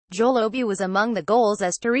Joel Obi was among the goals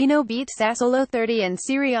as Torino beat Sassuolo 30 in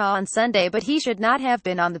Serie A on Sunday, but he should not have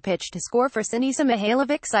been on the pitch to score for sinisa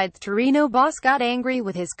Mihajlovic side. Torino boss got angry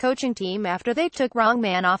with his coaching team after they took wrong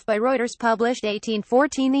man off by Reuters published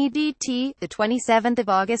 1814 EDT, the 27th of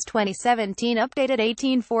August 2017 updated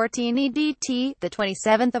 1814 EDT, the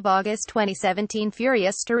 27th of August 2017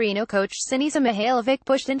 furious Torino coach sinisa Mihajlovic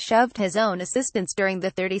pushed and shoved his own assistants during the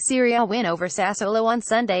 30 Serie A win over Sassuolo on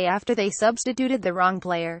Sunday after they substituted the wrong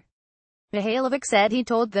player. Mihajlovic said he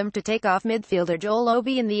told them to take off midfielder Joel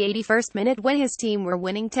Obi in the 81st minute when his team were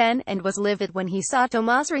winning 10, and was livid when he saw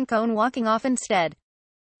Tommaso Rincon walking off instead.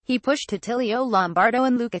 He pushed Attilio Lombardo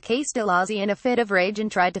and Luca Castellazzi in a fit of rage and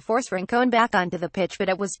tried to force Rincon back onto the pitch, but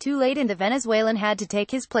it was too late and the Venezuelan had to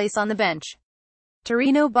take his place on the bench.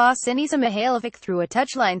 Torino boss sinisa Mihajlovic threw a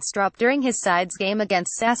touchline strop during his side's game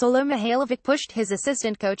against Sassuolo. Mihajlovic pushed his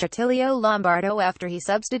assistant coach Attilio Lombardo after he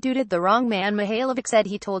substituted the wrong man. Mihajlovic said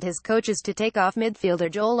he told his coaches to take off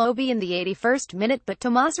midfielder Joel Obi in the 81st minute, but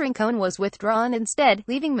Tommaso Rincon was withdrawn instead,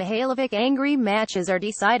 leaving Mihajlovic angry. Matches are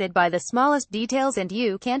decided by the smallest details and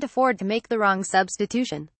you can't afford to make the wrong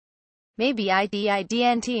substitution. Maybe I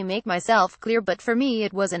didn't make myself clear, but for me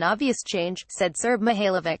it was an obvious change, said Serb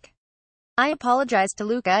Mihajlovic. I apologized to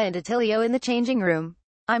Luca and Attilio in the changing room.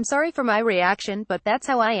 I'm sorry for my reaction, but that's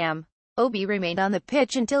how I am. Obi remained on the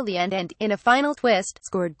pitch until the end and, in a final twist,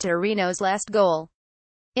 scored Torino's last goal.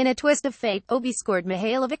 In a twist of fate, Obi scored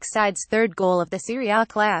Mihajlovic's side's third goal of the Serie A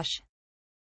clash.